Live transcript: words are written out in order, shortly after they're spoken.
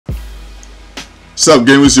What's up,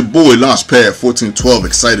 gamers? It's your boy Launchpad 1412.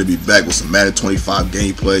 Excited to be back with some Madden 25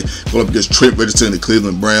 gameplay. Going up against Trent Richardson and the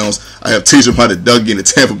Cleveland Browns. I have teach him how to Dougie and the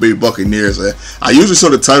Tampa Bay Buccaneers. I usually show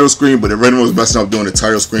the title screen, but the random was messing up doing the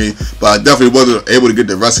title screen. But I definitely wasn't able to get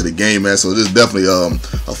the rest of the game, man. So this is definitely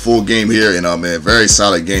a full game here, and man, very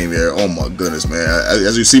solid game here. Oh my goodness, man.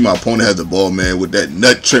 As you see, my opponent has the ball, man. With that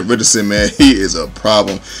nut Trent Richardson, man, he is a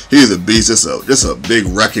problem. He is a beast. Just a big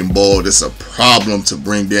wrecking ball. Just a problem to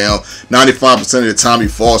bring down. 95% of the time he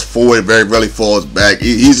falls forward, very rarely falls back.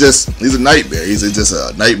 He's a nightmare. He's just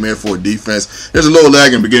a nightmare for a defense. There's a little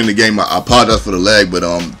lag in the beginning of the game. I apologize for the lag, but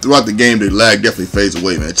throughout the game the lag definitely fades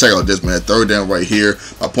away, man. Check out this, man. Third down right here.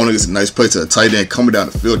 My opponent gets a nice play to the tight end coming down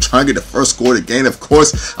the field, trying to get the first score of the game. Of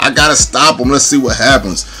course, I gotta stop him. Let's see what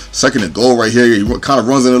happens. Second and goal right here. He kind of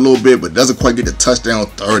runs in a little bit, but doesn't quite get the touchdown.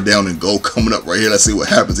 Third down and goal coming up right here. Let's see what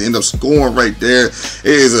happens. He ends up scoring right there.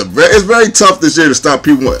 It's very tough this year to stop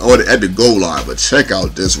people at the goal line, but check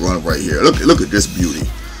out this run right here. Look at this beauty.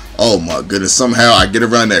 Oh my goodness. Somehow I get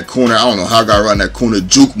around that corner. I don't know how I got around that corner.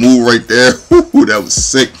 Juke move right there. Woo, that was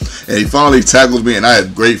sick. And he finally tackles me, and I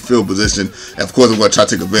had great field position. And of course, I'm going to try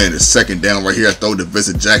to take advantage. Second down right here. I throw to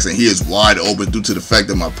Vincent Jackson. He is wide open due to the fact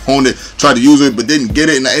that my opponent tried to use it but didn't get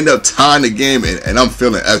it, and I ended up tying the game, and I'm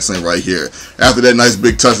feeling excellent right here. After that nice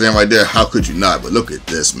big touchdown right there, how could you not? But look at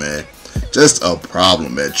this, man. Just a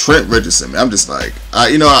problem, man. Trent Richardson, man. I'm just like, I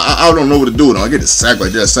don't know what to do with him. I get the sack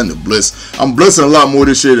right there. I send the blitz. I'm blitzing a lot more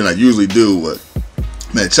this year than I usually do. But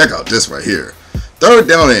man, check out this right here. Third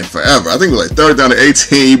down and forever. I think it was like third down to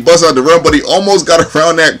 18. He busts out the run, but he almost got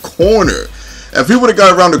around that corner. If he would have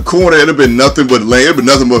got around the corner, it'd have been nothing but lane. It'd been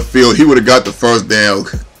nothing but field. He would have got the first down.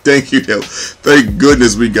 Thank you. Thank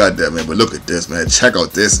goodness we got that, man. But look at this, man. Check out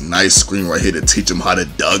this nice screen right here to teach him how to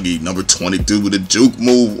Dougie. Number 22 with the juke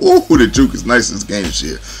move. Ooh, the juke is nice in this game this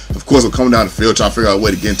year. Of course, we're coming down the field trying to figure out a way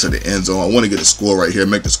to get into the end zone. I want to get a score right here,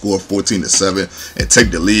 make the score 14-7, and take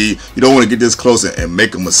the lead. You don't want to get this close and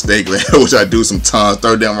make a mistake, man, which I do sometimes.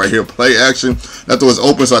 Third down right here, play action. That door is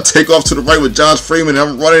open, so I take off to the right with Josh Freeman, and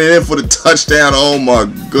I'm running in for the touchdown. Oh my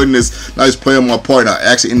goodness. Nice play on my part, and I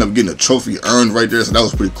actually ended up getting a trophy earned right there, so that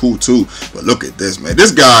was pretty cool too. But look at this, man.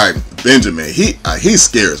 This guy Benjamin, he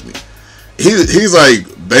scares me. He's like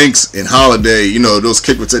Banks and Holiday, you know, those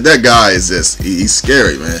kick return. That guy is just, he's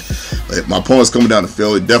scary, man. Like, my opponent's coming down the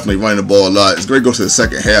field. He's definitely running the ball a lot. It's great to go to the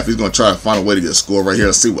second half. He's going to try to find a way to get a score right here.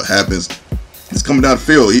 Let's see what happens. He's coming down the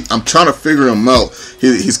field. I'm trying to figure him out.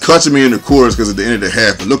 He's catching me in the quarters because at the end of the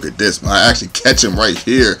half. But look at this, man. I actually catch him right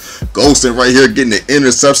here. Ghosting right here, getting the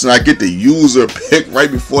interception. I get the user pick right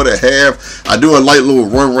before the half. I do a light little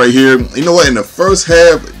run right here. You know what? In the first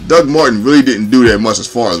half, Doug Martin really didn't do that much as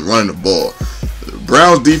far as running the ball.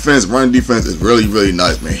 Browns defense, run defense is really, really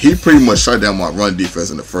nice, man. He pretty much shut down my run defense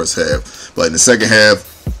in the first half. But in the second half,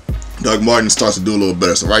 Doug Martin starts to do a little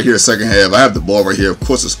better. So right here, second half, I have the ball right here. Of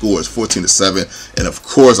course, the score is 14-7, and of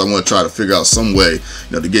course, I want to try to figure out some way,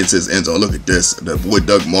 to get into his end zone. Look at this, the boy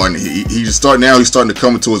Doug Martin. He's starting to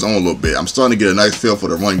come into his own a little bit. I'm starting to get a nice feel for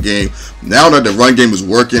the run game. Now that the run game is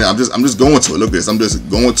working, I'm just going to it. Look at this. I'm just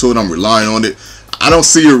going to it. I'm relying on it. I don't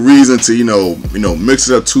see a reason to, mix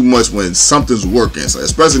it up too much when something's working. So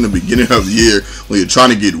especially in the beginning of the year when you're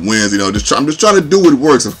trying to get wins, I'm just trying to do what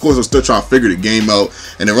works. Of course, I'm still trying to figure the game out,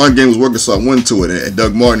 and the run game was working, so I went to it. And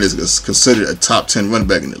Doug Martin is considered a top 10 running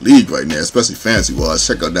back in the league right now, especially fantasy-wise.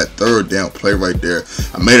 Check out that third down play right there.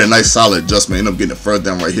 I made a nice solid adjustment, ended up getting the first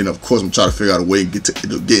down right here. And of course, I'm trying to figure out a way to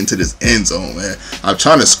get into this end zone, man. I'm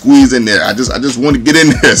trying to squeeze in there. I just want to get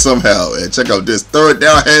in there somehow. And check out this third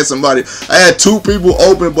down. I had two people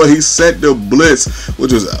open, but he sent the blitz,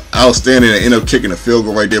 which was outstanding, and ended up kicking a field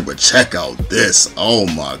goal right there. But check out this. Oh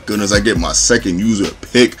my goodness, I get my second user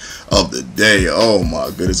pick of the day. Oh my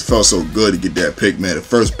goodness, it felt so good to get that pick, man. The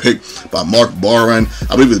first pick by Mark Barron,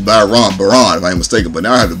 I believe it's Baron, if I ain't mistaken. But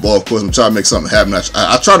now I have the ball. Of course, I'm trying to make something happen.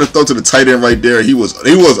 I tried to throw to the tight end right there. He was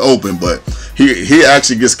open, but he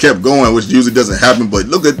actually just kept going, which usually doesn't happen. But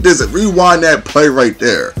look at this. Rewind that play right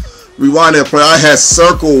there. Rewind that play. I had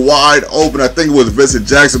circle wide open. I think it was Vincent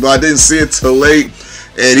Jackson, but I didn't see it till late,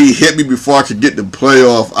 and he hit me before I could get the play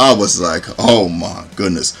off. I was like, oh my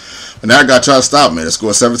goodness. And now I got to try to stop, man. The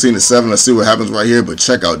score 17-7. Let's see what happens right here. But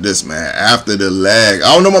check out this, man. After the lag,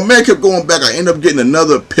 I don't know, my man kept going back. I ended up getting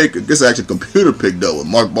another pick. This is actually a computer pick, though, with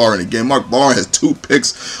Mark Barron again. Mark Barron has 2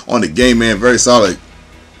 picks on the game, man. Very solid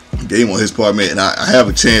game on his part, man. And I have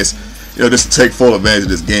a chance, just to take full advantage of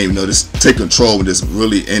this game, just take control and just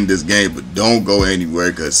really end this game, but don't go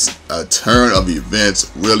anywhere because a turn of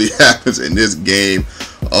events really happens in this game.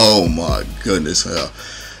 Oh my goodness, hell.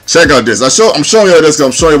 Check out this. I'm showing you this because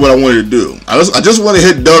I'm showing you what I wanted to do. I just want to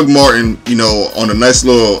hit Doug Martin, you know, on a nice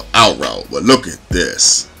little out route. But look at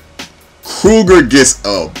this. Kruger gets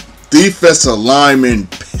a defensive lineman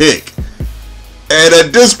pick. And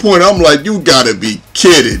at this point, I'm like, you gotta be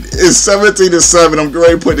kidding. It's 17-7. I'm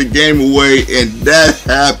going to put the game away, and that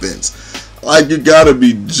happens. Like, you gotta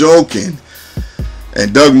be joking.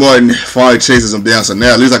 And Doug Martin finally chases him down. So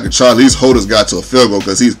now at least I can try. At least hold this guy to a field goal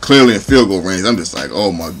because he's clearly in field goal range. I'm just like,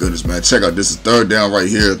 oh my goodness, man. Check out this is third down right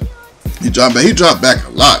here. He dropped back a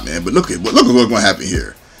lot, man. But look at what's going to happen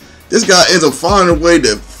here. This guy ends up finding a way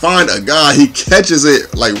to find a guy. He catches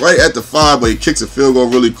it like right at the 5, but he kicks a field goal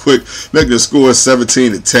really quick, making the score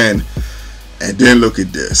 17-10. And then look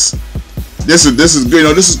at this. This is good. You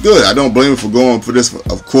know, this is good. I don't blame him for going for this,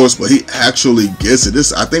 of course, but he actually gets it.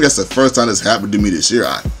 I think that's the first time this happened to me this year.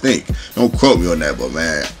 I think. Don't quote me on that, but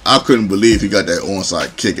man, I couldn't believe he got that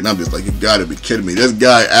onside kick, and I'm just like, you gotta be kidding me. This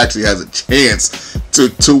guy actually has a chance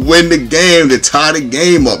to win the game, to tie the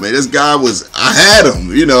game up, man. This guy I had him,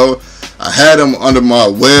 you know, I had him under my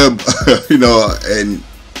web, you know, and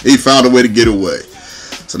he found a way to get away.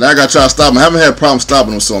 So now I gotta try to stop him. I haven't had a problem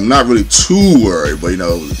stopping him, so I'm not really too worried. But you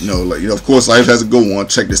know, of course, life has to go on.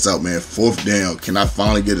 Check this out, man. 4th down. Can I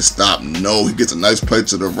finally get a stop? No. He gets a nice play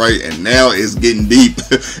to the right, and now it's getting deep.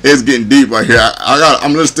 It's getting deep right here.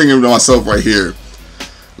 I'm just thinking to myself right here.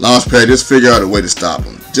 Launch pad, just figure out a way to stop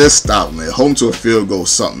him. Just stop him, man. Hold him to a field goal,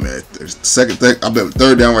 something, man.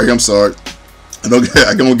 Third down right here. I'm sorry. He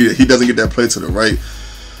doesn't get that play to the right.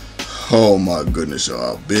 Oh my goodness,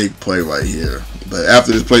 y'all. Big play right here. But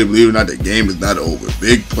after this play, believe it or not, the game is not over.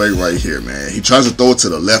 Big play right here, man. He tries to throw it to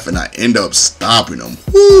the left, and I end up stopping him.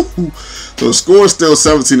 Woo-hoo. So the score is still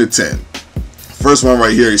 17-10. First run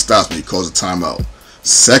right here, he stops me. He calls a timeout.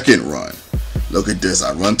 Second run. Look at this.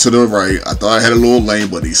 I run to the right. I thought I had a little lane,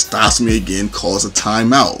 but he stops me again, calls a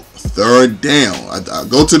timeout. Third down. I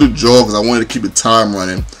go to the draw because I wanted to keep the time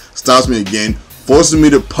running. Stops me again, forces me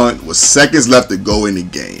to punt with seconds left to go in the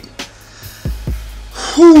game.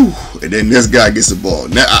 Whew. And then this guy gets the ball.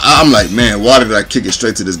 Now I'm like, man, why did I kick it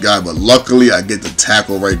straight to this guy? But luckily, I get the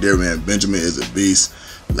tackle right there, man. Benjamin is a beast.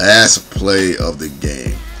 Last play of the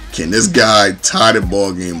game. Can this guy tie the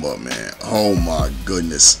ball game up, man? Oh my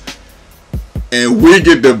goodness. And we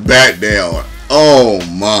get the bat down. Oh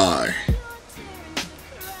my.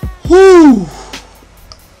 Whew.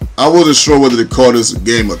 I wasn't sure whether to call this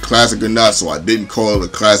game a classic or not, so I didn't call it a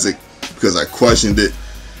classic because I questioned it.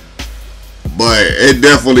 But it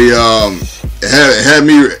definitely had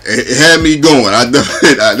me going.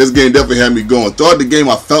 This game definitely had me going. Throughout the game,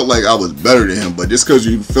 I felt like I was better than him. But just because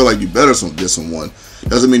you feel like you're better than someone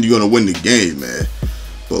doesn't mean you're gonna win the game, man.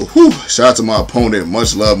 But whew, shout out to my opponent.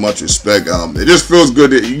 Much love, much respect. It just feels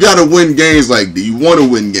good that you gotta win games like these. You want to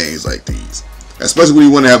win games like these, especially when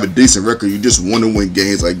you want to have a decent record. You just want to win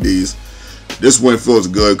games like these. This win feels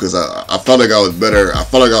good because I felt like I was better. I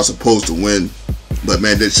felt like I was supposed to win. But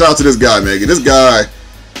man, shout out to this guy, man. This guy,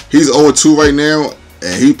 he's 0-2 right now,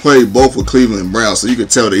 and he played both with Cleveland Browns, so you can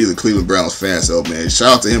tell that he's a Cleveland Browns fan. So man,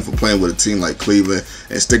 shout out to him for playing with a team like Cleveland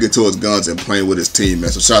and sticking to his guns and playing with his team,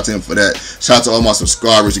 man. So shout out to him for that. Shout out to all my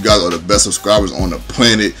subscribers. You guys are the best subscribers on the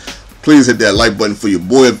planet. Please hit that like button for your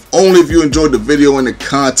boy. Only if you enjoyed the video and the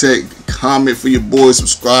content. Comment for your boy.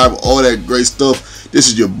 Subscribe. All that great stuff. This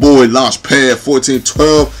is your boy Launchpad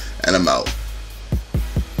 1412, and I'm out.